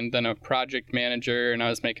 And then a project manager, and I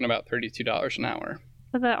was making about $32 an hour.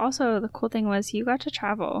 But the cool thing was you got to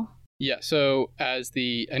travel. Yeah, so as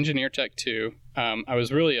the engineer tech 2, I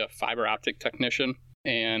was really a fiber optic technician.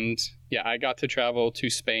 And yeah, I got to travel to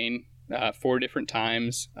Spain 4 different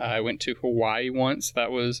times. I went to Hawaii once.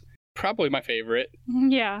 That was probably my favorite.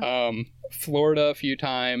 Yeah. Florida a few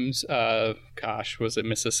times. Was it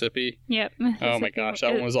Mississippi? Yep. Oh my gosh,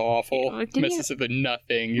 that one was awful. Mississippi,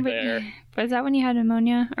 nothing there. Was that when you had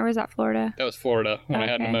pneumonia, or was that Florida? That was Florida when I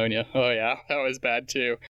had pneumonia. Oh yeah, that was bad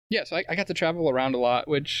too. Yeah, so I got to travel around a lot,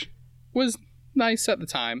 which was nice at the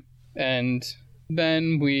time. And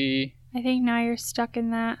then I think now you're stuck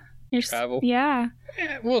in that. Travel? Yeah.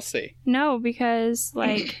 We'll see. No, because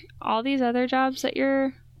all these other jobs that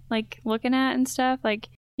you're looking at and stuff,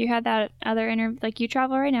 you had that other interview, you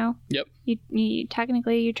travel right now. Yep. You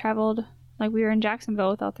technically you traveled, we were in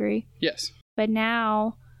Jacksonville with all 3. Yes. But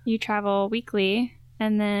now you travel weekly,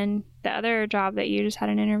 and then the other job that you just had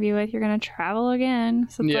an interview with, you're gonna travel again.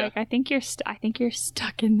 So it's I think you're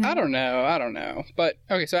stuck in there. I don't know. But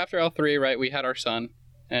okay, so after L3, right, we had our son,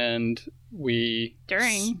 and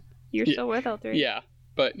you're still with L3. Yeah,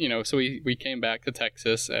 but so we came back to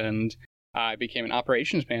Texas, and I became an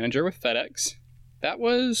operations manager with FedEx. That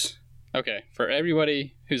was okay for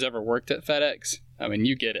everybody who's ever worked at FedEx. I mean,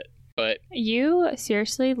 you get it. But you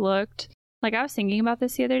seriously looked I was thinking about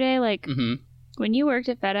this the other day. When you worked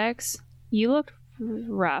at FedEx, you looked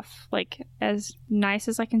rough. As nice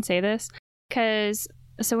as I can say this, because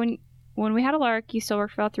when we had a lark, you still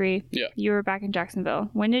worked for L3. Yeah. You were back in Jacksonville.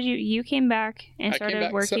 When did you came back and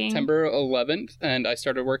started working? I came back September 11th, and I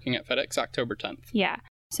started working at FedEx October 10th. Yeah.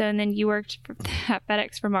 So, and then you worked at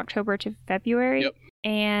FedEx from October to February. Yep.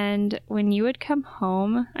 And when you would come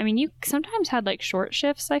home, I mean, you sometimes had short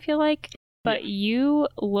shifts, I feel like, but you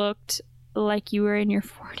looked like you were in your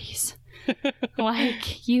 40s.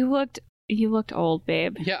 You looked old,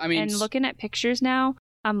 babe. Yeah, I mean, and looking at pictures now,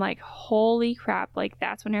 I'm like, holy crap,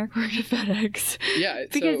 that's when Eric worked at FedEx. Yeah.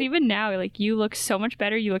 Because even now, you look so much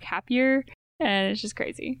better, you look happier, and it's just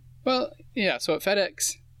crazy. Well, yeah, so at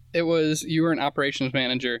FedEx, you were an operations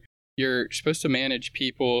manager. You're supposed to manage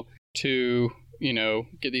people to,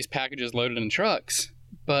 get these packages loaded in trucks,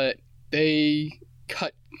 but they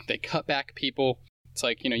cut back people. It's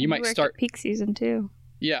you might start peak season too.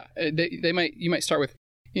 Yeah, you might start with,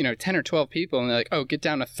 10 or 12 people, and they're like, oh, get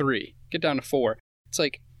down to 3, get down to 4. It's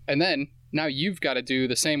and then now you've got to do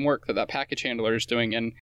the same work that package handler is doing,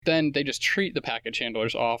 and then they just treat the package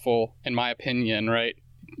handlers awful, in my opinion, right?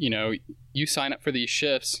 You sign up for these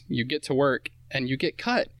shifts, you get to work, and you get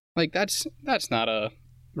cut. That's not a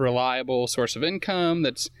reliable source of income.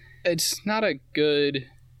 It's not a good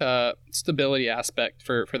stability aspect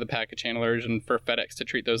for the package handlers and for FedEx to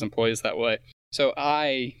treat those employees that way. So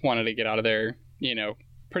I wanted to get out of there,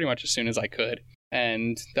 pretty much as soon as I could.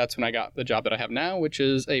 And that's when I got the job that I have now, which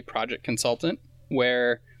is a project consultant,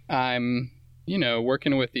 where I'm,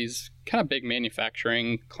 working with these kind of big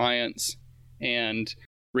manufacturing clients and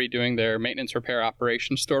redoing their maintenance, repair,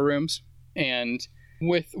 operation storerooms. And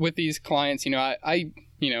with these clients, I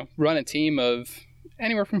run a team of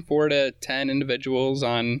anywhere from 4 to 10 individuals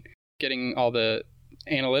on getting all the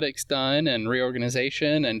analytics done and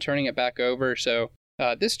reorganization and turning it back over. So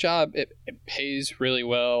this job, it pays really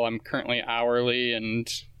well. I'm currently hourly and,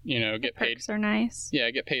 get paid. Perks are nice. Yeah,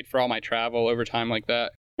 I get paid for all my travel, overtime like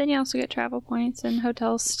that. Then you also get travel points and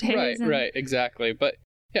hotel stays. Right, exactly. But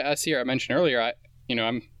yeah, as Sierra mentioned earlier,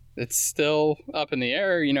 it's still up in the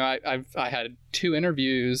air. I had 2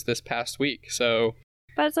 interviews this past week, so.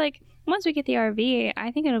 But it's once we get the RV,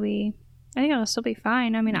 I think it'll be I think it'll still be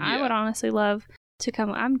fine. I mean, Yeah. I would honestly love to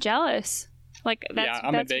come. I'm jealous. Like,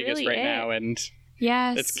 I'm in Vegas really right now, and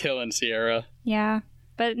yes, it's killing Sierra. Yeah,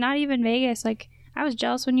 but not even Vegas. Like, I was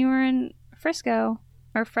jealous when you were in Fresno.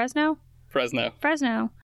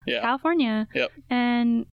 Yeah. California. Yep.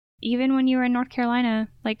 And even when you were in North Carolina,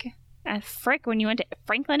 like, when you went to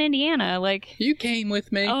Franklin, Indiana, like... You came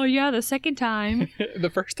with me. Oh, yeah, the second time. The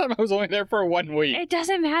first time I was only there for 1 week. It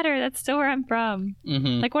doesn't matter. That's still where I'm from.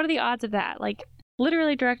 Mm-hmm. Like, what are the odds of that? Like,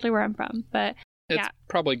 literally directly where I'm from. But, it's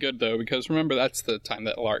probably good, though, because remember, that's the time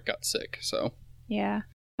that Lark got sick, so... Yeah,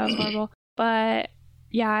 that was horrible. But,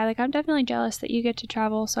 yeah, like, I'm definitely jealous that you get to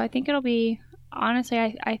travel, so I think it'll be... Honestly,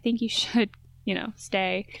 I think you should,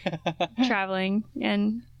 stay traveling,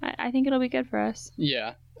 and I think it'll be good for us.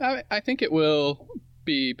 Yeah, I think it will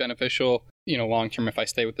be beneficial, long term if I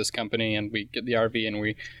stay with this company and we get the RV and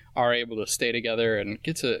we are able to stay together and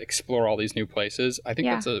get to explore all these new places. I think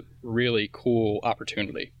that's a really cool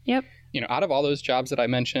opportunity. Yep. Out of all those jobs that I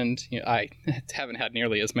mentioned, I haven't had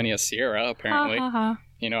nearly as many as Sierra, apparently.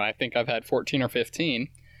 I think I've had 14 or 15.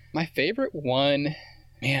 My favorite one,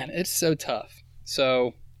 man, it's so tough.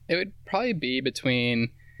 So it would probably be between,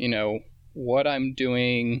 what I'm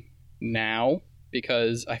doing now,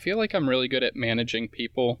 because I feel like I'm really good at managing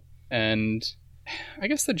people, and I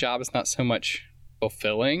guess the job is not so much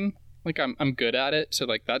fulfilling. Like, I'm good at it, so,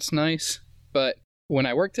 like, that's nice. But when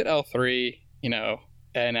I worked at L3,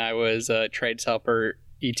 and I was a trades helper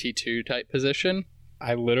ET2 type position,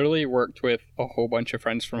 I literally worked with a whole bunch of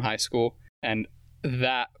friends from high school, and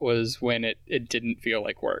that was when it didn't feel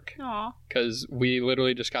like work. Aww. Because we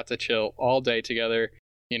literally just got to chill all day together.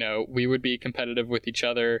 We would be competitive with each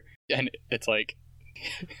other, and it's like,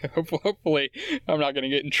 hopefully I'm not going to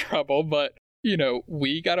get in trouble, but,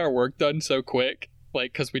 we got our work done so quick,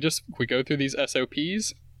 like, because we go through these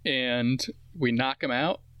SOPs, and we knock them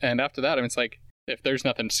out, and after that, it's like, if there's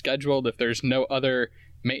nothing scheduled, if there's no other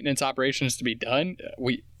maintenance operations to be done,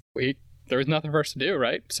 there's nothing for us to do,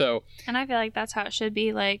 right? So, and I feel like that's how it should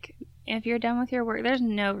be. Like, if you're done with your work, there's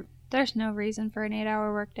no reason for an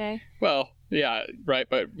 8-hour workday. Well, yeah, right,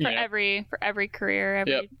 but for every career,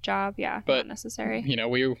 every job, but not necessary.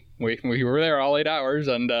 We were there all 8 hours,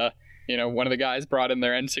 and one of the guys brought in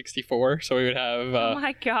their N64, so we would have oh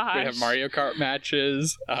my gosh, we'd have Mario Kart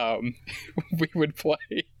matches. We would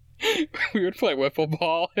play wiffle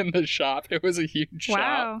ball in the shop. It was a huge shop.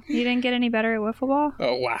 Wow. You didn't get any better at wiffle ball?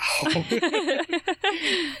 Oh, wow.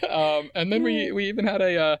 And then we even had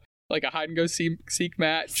a hide and go seek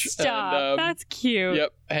match. Stop. And, that's cute.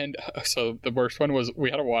 Yep. And so the worst one was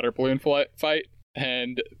we had a water balloon fight,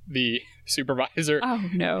 and the supervisor. Oh,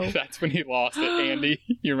 no. That's when he lost it. Andy,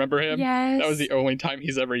 you remember him? Yes. That was the only time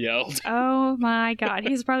he's ever yelled. Oh, my God.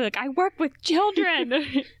 He's probably like, I work with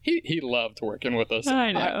children. He loved working with us.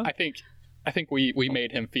 I know. I think we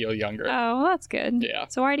made him feel younger. Oh, well, that's good. Yeah.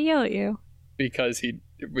 So why'd he yell at you? Because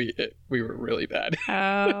we were really bad.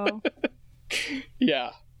 Oh.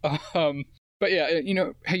 Yeah. But yeah,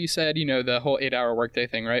 how you said, the whole 8-hour workday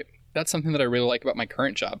thing, right? That's something that I really like about my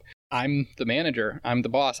current job. I'm the manager. I'm the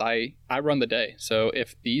boss. I run the day. So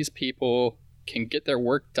if these people can get their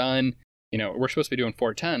work done, we're supposed to be doing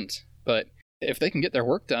 410s, but if they can get their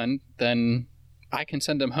work done, then I can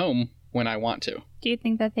send them home when I want to. Do you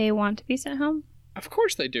think that they want to be sent home? Of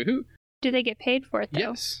course they do. Do they get paid for it, though?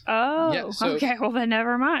 Yes. Oh, yeah, so, okay. Well, then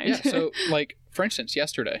never mind. Yeah, so, like, for instance,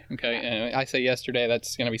 yesterday, okay, and I say yesterday,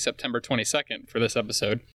 that's going to be September 22nd for this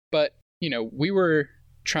episode, but, we were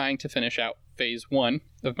trying to finish out phase 1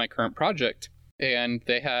 of my current project, and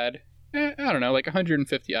they had, I don't know, like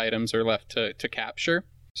 150 items are left to capture.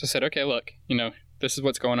 So I said, okay, look, this is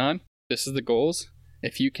what's going on. This is the goals.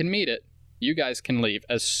 If you can meet it, you guys can leave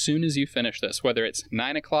as soon as you finish this, whether it's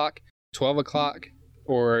 9 o'clock, 12 o'clock,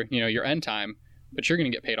 or, your end time, but you're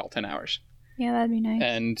going to get paid all 10 hours. Yeah, that'd be nice.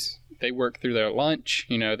 And they work through their lunch.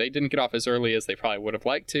 They didn't get off as early as they probably would have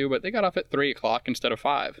liked to, but they got off at 3 o'clock instead of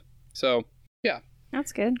 5. So, yeah.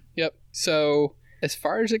 That's good. Yep. So, as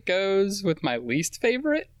far as it goes with my least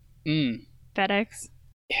favorite, FedEx.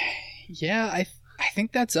 Yeah, I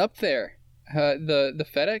think that's up there. The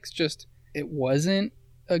FedEx just, it wasn't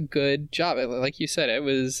a good job. Like you said,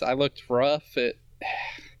 I looked rough.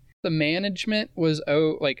 The management was,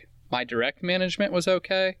 my direct management was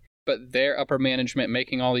okay, but their upper management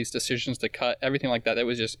making all these decisions to cut, everything like that, it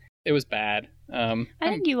was bad. I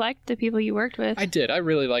think you liked the people you worked with. I did. I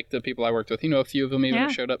really liked the people I worked with. A few of them even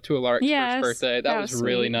showed up to Alaric's first birthday. That was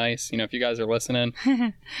really nice. If you guys are listening,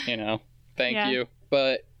 thank you.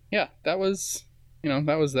 But yeah, that was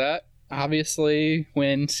that. Obviously,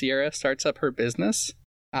 when Sierra starts up her business,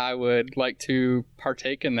 I would like to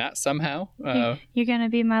partake in that somehow. You're going to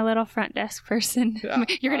be my little front desk person.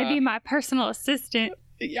 You're going to be my personal assistant.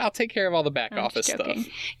 Yeah, I'll take care of all the back office stuff.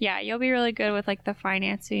 Yeah, you'll be really good with like the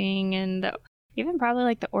financing and even probably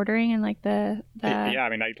like the ordering and like the Yeah, I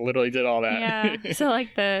mean, I literally did all that. Yeah, so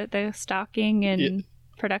like the stocking and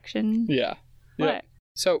production. Yeah. What? Yep.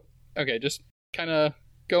 So, okay, just kind of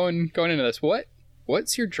going into this.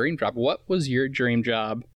 What's your dream job? What was your dream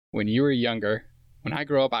job when you were younger? When I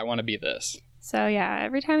grow up, I want to be this. So yeah,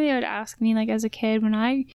 every time they would ask me, like as a kid,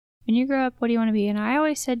 when you grow up, what do you want to be? And I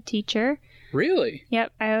always said teacher. Really?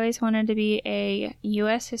 Yep, I always wanted to be a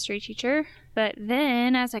U.S. history teacher. But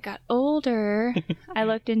then as I got older, I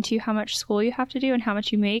looked into how much school you have to do and how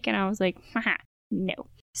much you make, and I was like, no.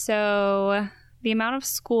 So the amount of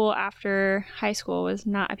school after high school was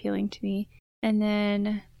not appealing to me. And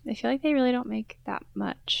then I feel like they really don't make that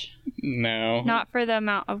much. No. Not for the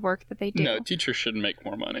amount of work that they do. No, teachers shouldn't make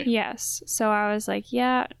more money. Yes. So I was like,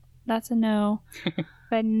 yeah, that's a no.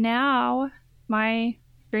 But now my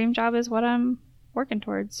dream job is what I'm working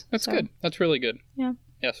towards. That's good. That's really good. Yeah.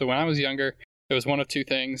 Yeah, so when I was younger, it was one of two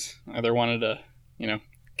things. I either wanted to,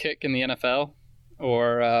 kick in the NFL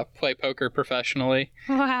or play poker professionally.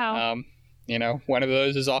 Wow. One of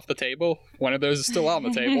those is off the table. One of those is still on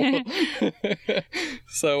the table.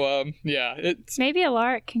 So, yeah. Maybe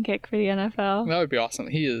Alaric can kick for the NFL. That would be awesome.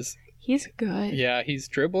 He's good. Yeah, he's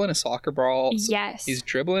dribbling a soccer ball. Yes. He's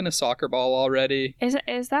dribbling a soccer ball already. Is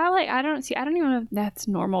that like, I don't even know if that's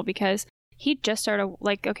normal because he just started,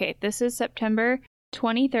 like, okay, this is September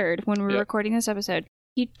 23rd when we're recording this episode.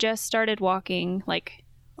 He just started walking, like,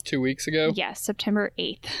 2 weeks ago? Yes, September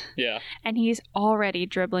 8th. Yeah. And he's already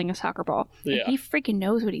dribbling a soccer ball. Yeah. He freaking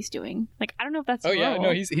knows what he's doing. Like, I don't know if that's yeah,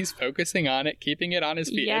 no, he's focusing on it, keeping it on his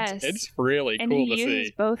feet. Yes. It's really and cool to see. And he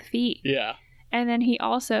uses both feet. Yeah. And then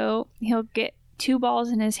he'll get 2 balls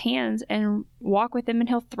in his hands and walk with them and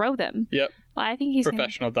he'll throw them. Yep. Well, I think he's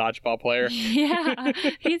professional dodgeball player. Yeah.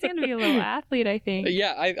 He's going to be a little athlete, I think.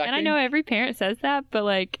 Yeah. I know every parent says that, but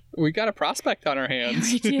like... We got a prospect on our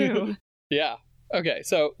hands. We do. Yeah. Okay,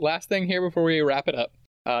 so last thing here before we wrap it up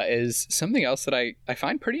is something else that I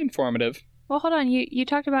find pretty informative. Well, hold on. You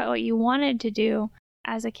talked about what you wanted to do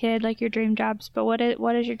as a kid, like your dream jobs, but what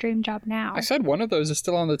is your dream job now? I said one of those is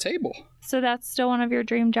still on the table. So that's still one of your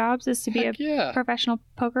dream jobs, is to be a professional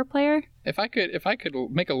poker player? If I could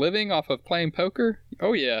make a living off of playing poker,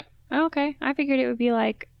 oh yeah. Okay, I figured it would be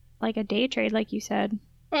like a day trade, like you said.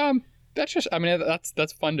 That's just, I mean,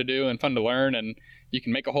 that's fun to do and fun to learn, and you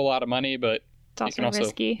can make a whole lot of money, but it's also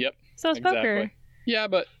risky. Yep. So it's poker. Yeah,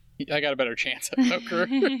 but I got a better chance at poker.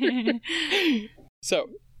 So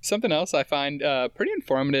something else I find pretty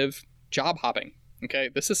informative: job hopping. Okay,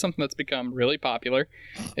 this is something that's become really popular.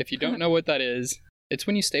 If you don't know what that is, it's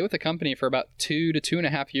when you stay with a company for about 2 to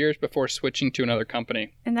 2.5 years before switching to another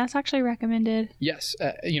company. And that's actually recommended. Yes.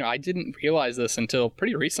 I didn't realize this until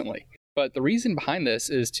pretty recently. But the reason behind this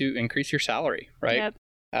is to increase your salary, right? Yep.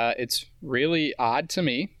 It's really odd to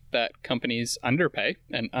me that companies underpay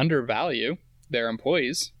and undervalue their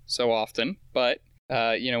employees so often. But,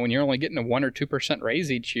 when you're only getting a 1 or 2%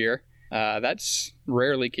 raise each year, that's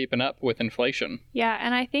rarely keeping up with inflation. Yeah,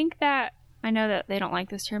 and I think that, I know that they don't like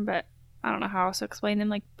this term, but I don't know how else to explain them,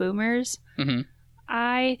 like boomers. Mm-hmm.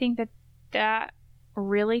 I think that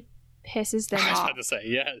really pisses them off. I was about to say,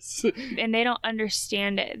 yes. And they don't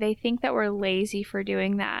understand it. They think that we're lazy for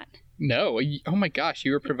doing that. No. Oh my gosh,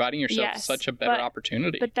 you were providing yourself such a better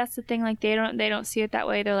opportunity. But that's the thing, like they don't see it that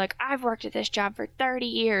way. They're like, I've worked at this job for 30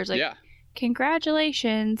 years. Like,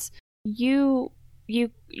 congratulations. You're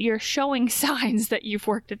showing signs that you've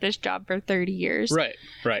worked at this job for 30 years.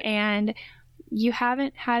 Right. And you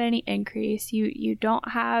haven't had any increase. You don't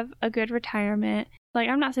have a good retirement. Like,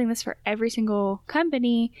 I'm not saying this for every single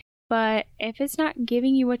company, but if it's not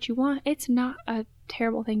giving you what you want, it's not a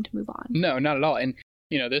terrible thing to move on. No, not at all. And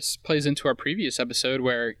this plays into our previous episode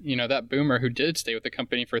where, that boomer who did stay with the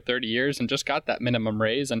company for 30 years and just got that minimum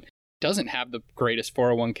raise and doesn't have the greatest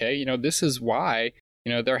 401k, this is why,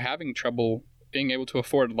 they're having trouble being able to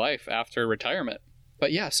afford life after retirement.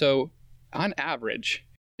 But yeah, so on average,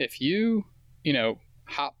 if you,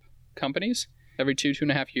 hop companies every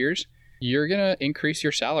 2.5 years, you're going to increase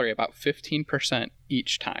your salary about 15%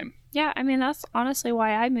 each time. Yeah, I mean, that's honestly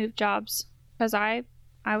why I moved jobs, because I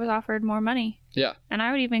was offered more money. Yeah. And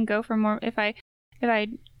I would even go for more if I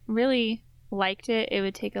really liked it. It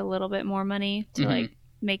would take a little bit more money to like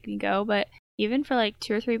make me go, but even for like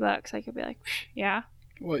 $2 or $3, I could be like, yeah.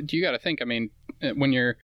 Well, you got to think. I mean, when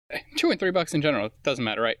you're $2 and $3 in general, it doesn't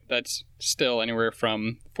matter, right? That's still anywhere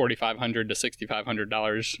from $4,500 to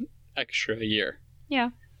 $6,500 extra a year.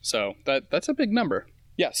 Yeah. So that's a big number.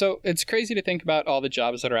 Yeah, so it's crazy to think about all the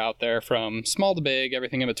jobs that are out there, from small to big,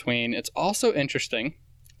 everything in between. It's also interesting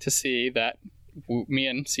to see that me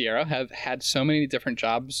and Sierra have had so many different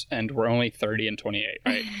jobs, and we're only 30 and 28,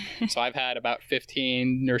 right? So I've had about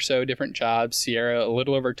 15 or so different jobs. Sierra, a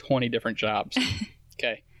little over 20 different jobs.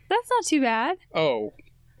 Okay. That's not too bad. Oh,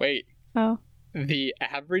 wait. Oh. The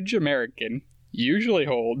average American usually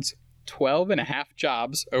holds 12 and a half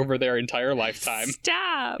jobs over their entire lifetime.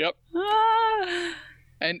 Stop. Yep.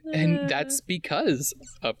 And that's because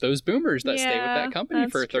of those boomers that stay with that company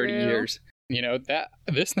for 30 years. You know, that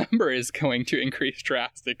this number is going to increase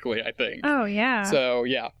drastically, I think. Oh, yeah. So,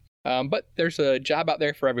 yeah. But there's a job out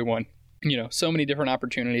there for everyone. You know, so many different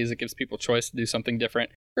opportunities. It gives people choice to do something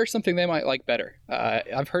different or something they might like better.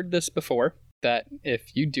 I've heard this before, that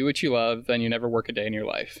if you do what you love, then you never work a day in your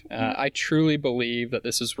life. I truly believe that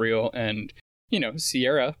this is real. And, you know,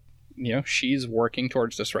 Sierra, you know, she's working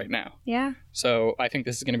towards this right now. Yeah. So I think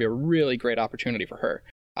this is going to be a really great opportunity for her.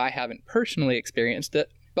 I haven't personally experienced it,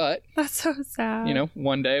 but that's so sad. You know,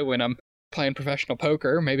 one day when I'm playing professional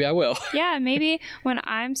poker, maybe I will. Yeah, maybe when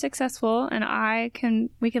I'm successful and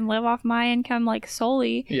we can live off my income like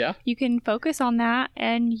solely. Yeah. You can focus on that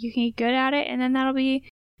and you can get good at it, and then that'll be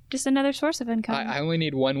just another source of income. I only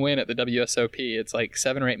need one win at the WSOP. It's like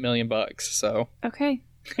 $7 or $8 million. So okay,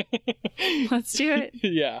 let's do it.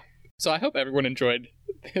 Yeah. So I hope everyone enjoyed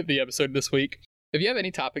the episode this week. If you have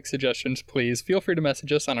any topic suggestions, please feel free to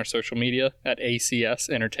message us on our social media at ACS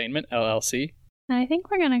Entertainment LLC. And I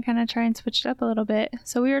think we're going to kind of try and switch it up a little bit.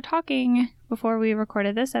 So we were talking before we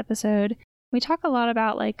recorded this episode. We talk a lot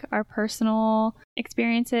about like our personal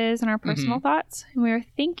experiences and our personal thoughts. And we were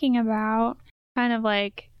thinking about kind of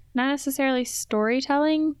like not necessarily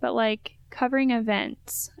storytelling, but like covering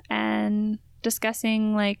events and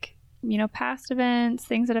discussing like, you know, past events,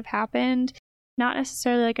 things that have happened. Not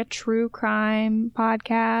necessarily like a true crime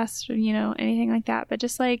podcast or, you know, anything like that, but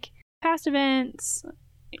just like past events,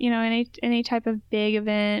 you know, any type of big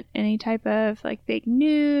event, any type of like big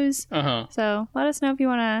news. So let us know if you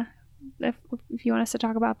want us to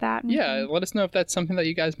talk about that. Yeah, let us know if that's something that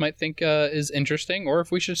you guys might think is interesting, or if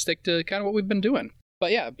we should stick to kind of what we've been doing.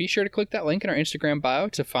 But yeah, be sure to click that link in our Instagram bio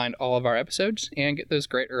to find all of our episodes and get those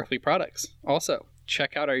great earthly products. Also,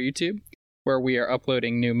 check out our YouTube, where we are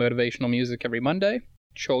uploading new motivational music every Monday,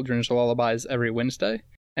 children's lullabies every Wednesday,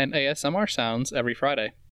 and ASMR sounds every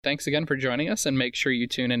Friday. Thanks again for joining us, and make sure you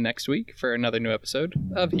tune in next week for another new episode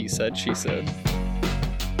of He Said, She Said.